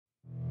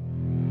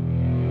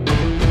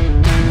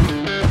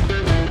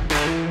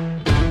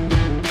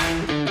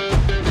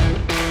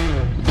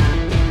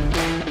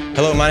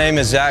Hello, my name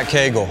is Zach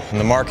Cagle. I'm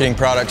the Marketing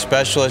Product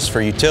Specialist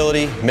for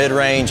utility,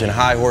 mid-range, and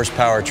high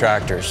horsepower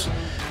tractors.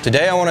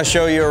 Today I want to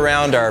show you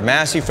around our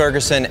Massey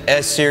Ferguson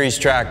S Series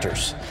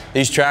tractors.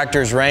 These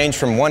tractors range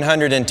from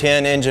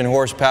 110 engine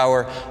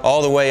horsepower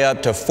all the way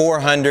up to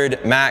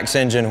 400 max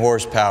engine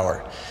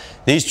horsepower.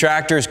 These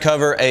tractors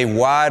cover a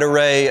wide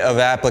array of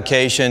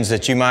applications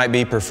that you might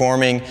be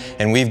performing,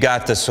 and we've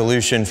got the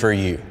solution for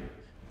you.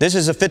 This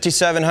is a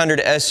 5700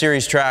 S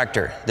Series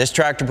tractor. This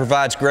tractor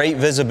provides great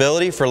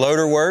visibility for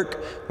loader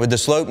work. With the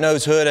slope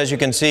nose hood, as you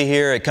can see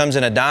here, it comes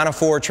in a Dyna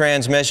 4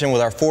 transmission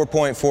with our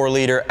 4.4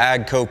 liter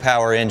AGCO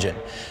power engine.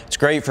 It's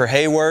great for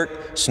hay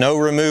work, snow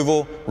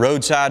removal,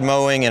 roadside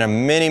mowing,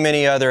 and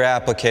many other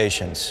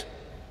applications.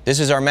 This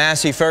is our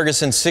Massey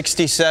Ferguson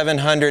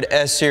 6700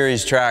 S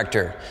Series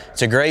tractor.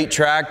 It's a great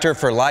tractor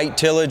for light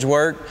tillage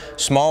work,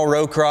 small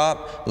row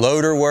crop,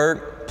 loader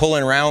work,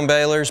 pulling round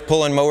balers,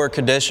 pulling mower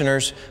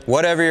conditioners,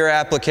 whatever your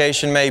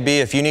application may be.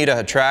 If you need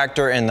a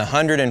tractor in the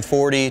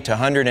 140 to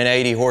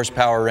 180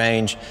 horsepower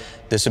range,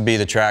 this would be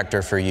the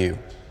tractor for you.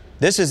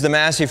 This is the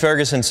Massey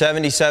Ferguson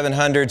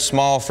 7700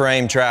 small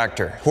frame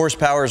tractor.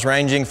 Horsepower is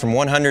ranging from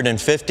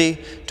 150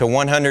 to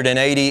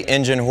 180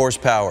 engine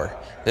horsepower.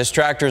 This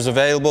tractor is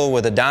available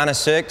with a Dyna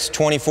 6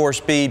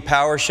 24-speed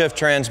power shift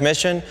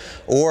transmission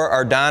or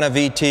our Dyna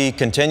VT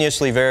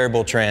continuously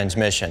variable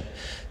transmission.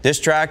 This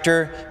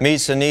tractor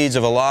meets the needs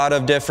of a lot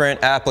of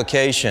different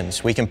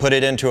applications. We can put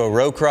it into a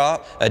row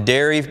crop, a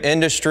dairy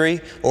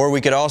industry, or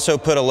we could also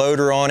put a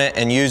loader on it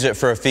and use it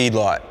for a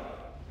feedlot.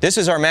 This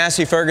is our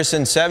Massey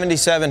Ferguson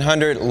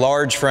 7700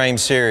 large frame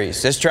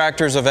series. This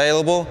tractor is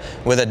available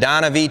with a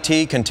Dyna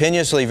VT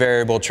continuously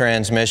variable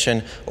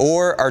transmission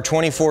or our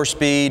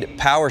 24-speed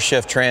power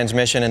shift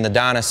transmission in the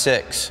Dyna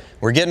 6.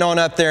 We're getting on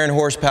up there in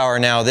horsepower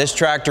now. This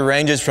tractor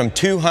ranges from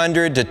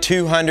 200 to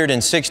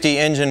 260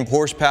 engine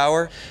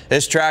horsepower.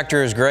 This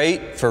tractor is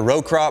great for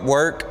row crop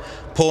work,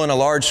 pulling a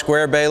large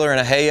square baler in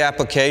a hay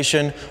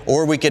application,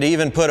 or we could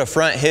even put a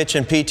front hitch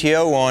and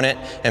PTO on it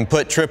and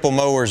put triple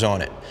mowers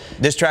on it.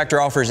 This tractor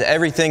offers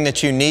everything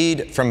that you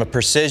need from a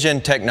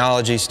precision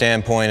technology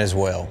standpoint as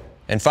well.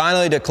 And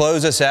finally, to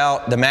close us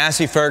out, the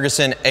Massey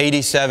Ferguson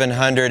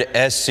 8700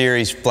 S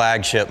Series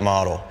flagship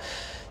model.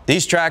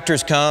 These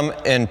tractors come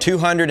in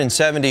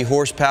 270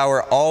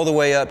 horsepower all the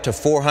way up to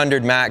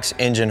 400 max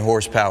engine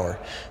horsepower.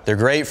 They're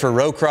great for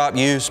row crop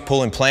use,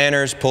 pulling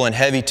planters, pulling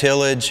heavy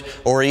tillage,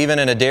 or even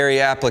in a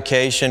dairy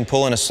application,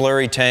 pulling a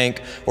slurry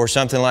tank or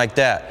something like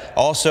that.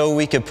 Also,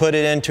 we could put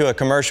it into a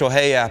commercial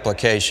hay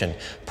application,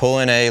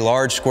 pulling a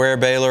large square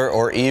baler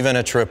or even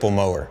a triple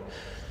mower.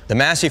 The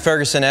Massey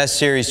Ferguson S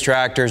Series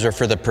tractors are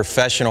for the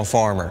professional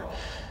farmer.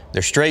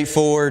 They're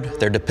straightforward,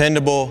 they're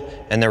dependable,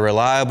 and they're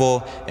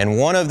reliable, and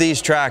one of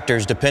these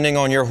tractors, depending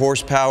on your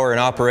horsepower and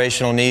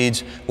operational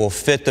needs, will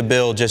fit the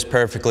bill just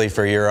perfectly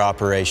for your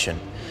operation.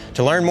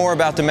 To learn more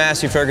about the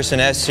Massey Ferguson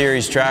S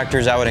Series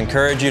tractors, I would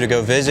encourage you to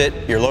go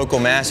visit your local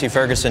Massey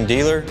Ferguson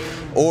dealer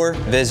or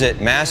visit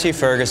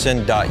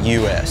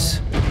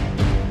masseyferguson.us.